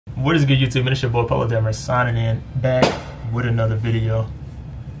What is good, YouTube? It's your boy Polo Dameron signing in, back with another video.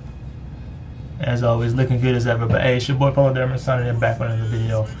 As always, looking good as ever. But hey, it's your boy Polo Dameron signing in, back with another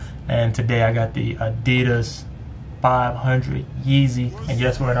video. And today I got the Adidas 500 Yeezy. And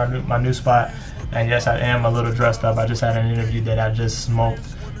yes, we're in my new spot. And yes, I am a little dressed up. I just had an interview that I just smoked.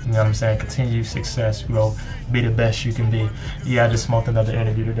 You know what I'm saying? Continue success, bro. Be the best you can be. Yeah, I just smoked another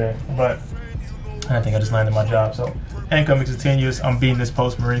interview today. But I think I just landed my job. So income continues. I'm beating this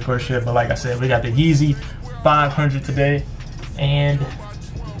post-Marine Corps shit. But like I said, we got the Yeezy 500 today. And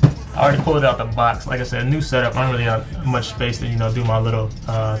I already pulled it out the box. Like I said, a new setup. I don't really have much space to, you know, do my little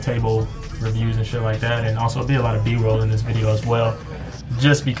table reviews and shit like that. And also be a lot of B-roll in this video as well.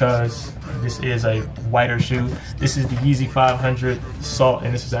 Just because this is a whiter shoe. This is the Yeezy 500 Salt,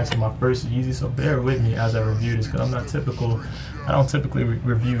 and this is actually my first Yeezy, so bear with me as I review this, because I don't typically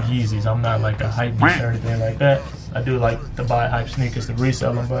review Yeezys. I'm not like a hype beast or anything like that. I do like to buy hype sneakers to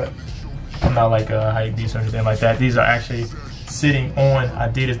resell them, but I'm not like a hype beast or anything like that. These are actually sitting on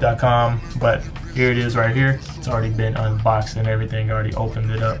Adidas.com, but here it is right here. It's already been unboxed and everything, already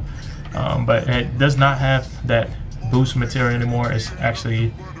opened it up. But it does not have that boost material anymore. It's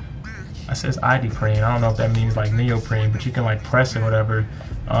actually, it says iDeprene. I don't know if that means like neoprene, but you can like press it, whatever.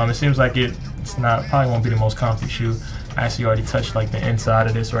 It seems like it's not, probably won't be the most comfy shoe. I actually already touched like the inside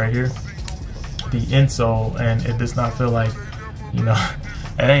of this right here, the insole, and it does not feel like, you know,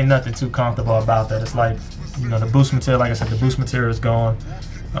 it ain't nothing too comfortable about that. It's like, you know, the boost material, like I said, the boost material is gone.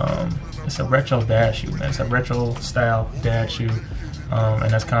 It's a retro dad shoe, man. It's a retro style dad shoe,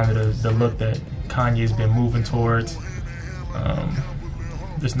 and that's kind of the look that Kanye's been moving towards.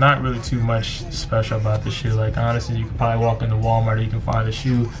 There's not really too much special about the shoe. Like, honestly, you could probably walk into Walmart and you can find a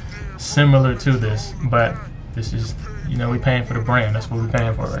shoe similar to this, but this is, you know, we're paying for the brand. That's what we're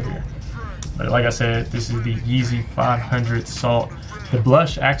paying for right here. But like I said, this is the Yeezy 500 Salt. The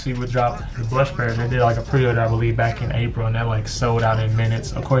blush actually would drop, the blush pair, they did like a pre-order, I believe, back in April, and that like sold out in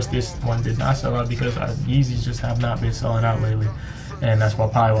minutes. Of course, this one did not sell out because Yeezys just have not been selling out lately. And that's why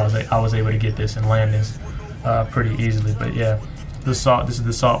probably I was able to get this and land this pretty easily. But yeah, the Salt, this is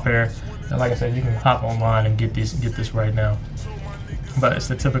the Salt pair. And like I said, you can hop online and get this right now. But it's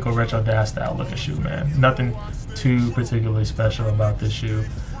the typical retro dad style looking shoe, man. Nothing too particularly special about this shoe.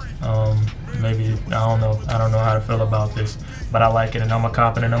 Maybe, I don't know how to feel about this, but I like it, and I'm gonna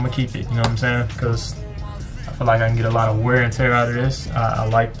cop it and I'm gonna keep it, you know what I'm saying? Because I feel like I can get a lot of wear and tear out of this. I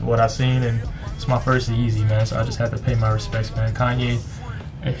liked what I've seen, and it's my first Yeezy, man, so I just had to pay my respects, man. Kanye,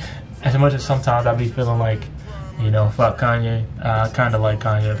 as much as sometimes I be feeling like, you know, fuck Kanye, I kind of like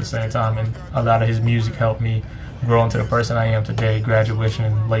Kanye at the same time, and a lot of his music helped me grow into the person I am today.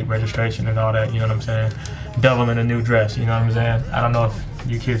 Graduation, late registration, and all that, you know what I'm saying? Devil in a new dress, you know what I'm saying? I don't know if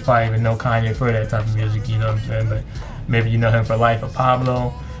you kids probably even know Kanye for that type of music, you know what I'm saying? But maybe you know him for Life of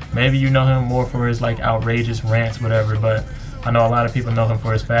Pablo. Maybe you know him more for his like outrageous rants, whatever. But I know a lot of people know him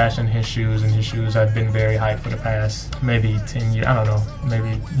for his fashion, his shoes, and his shoes have been very hyped for the past maybe 10 years. I don't know,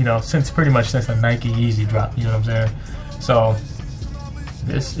 maybe, you know, pretty much since the Nike Yeezy drop, you know what I'm saying? So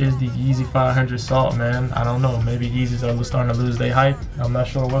this is the Yeezy 500 Salt, man. I don't know, maybe Yeezys are starting to lose their hype. I'm not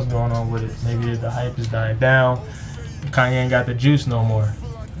sure what's going on with it. Maybe the hype is dying down. Kanye ain't got the juice no more.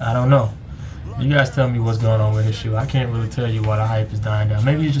 I don't know. You guys tell me what's going on with his shoe. I can't really tell you why the hype is dying down.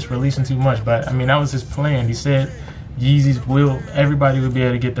 Maybe he's just releasing too much, but I mean, that was his plan. He said Yeezys everybody would be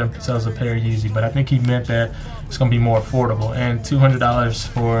able to get themselves a pair of Yeezy, but I think he meant that it's gonna be more affordable. And $200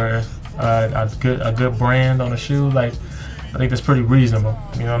 for a good brand on a shoe, like, I think that's pretty reasonable.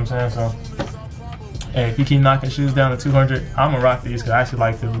 You know what I'm saying? So, hey, if you keep knocking shoes down to $200, I'm gonna rock these because I actually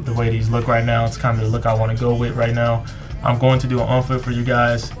like the way these look right now. It's kind of the look I want to go with right now. I'm going to do an on foot for you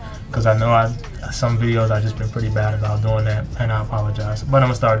guys because I know some videos I've just been pretty bad about doing that, and I apologize. But I'm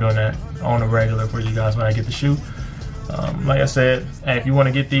gonna start doing that on a regular for you guys when I get the shoe. Like I said, hey, if you want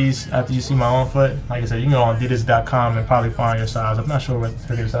to get these after you see my on foot, like I said, you can go on Adidas.com and probably find your size. I'm not sure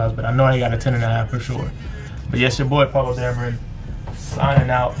what your size, but I know I got a 10.5 for sure. But yes, your boy Polo Dameron signing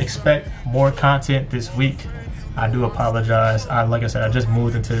out. Expect more content this week. I do apologize. Like I said, I just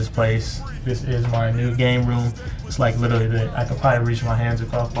moved into this place. This is my new game room. It's like literally I could probably reach my hands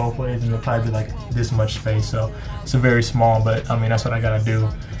across both ways, and it'll probably be like this much space. So it's a very small, but I mean, that's what I gotta do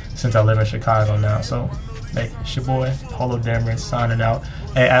since I live in Chicago now. So hey, it's your boy Polo Dameron signing out.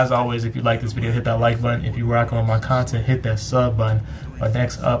 Hey, as always, if you like this video, hit that like button. If you're rocking with my content, hit that sub button. But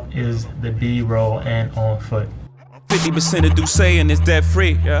next up is the B-roll and on foot. 50% of Duce and it's debt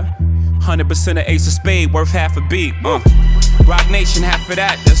free, yeah. 100% of Ace of Spade, worth half a beat. Rock Nation, half of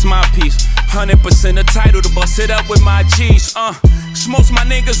that, that's my piece. 100% of title to bust it up with my G's. Most my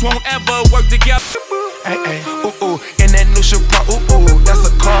niggas won't ever work together. Hey, hey, ooh, ooh, in that new Chevrolet, ooh, ooh, that's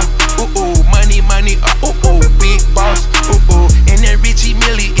a car.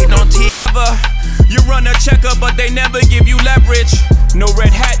 leverage. No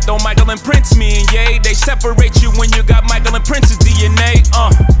red hat, though Michael and Prince, me and Ye. They separate you when you got Michael and Prince's DNA.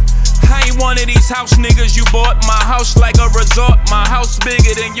 I ain't one of these house niggas you bought. My house like a resort. My house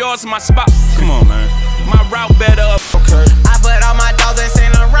bigger than yours, my spot. Come on, man. My route better up. Okay. I put all my dogs in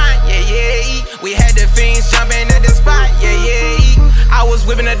Saint Laurent, yeah, yeah. We had the fiends jumping at the spot, yeah, yeah. I was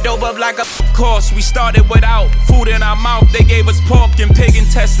whipping the dope up like a. Of course, we started without food in our mouth. They gave us pork and pig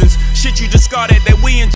intestines. Shit you discarded that we enjoy.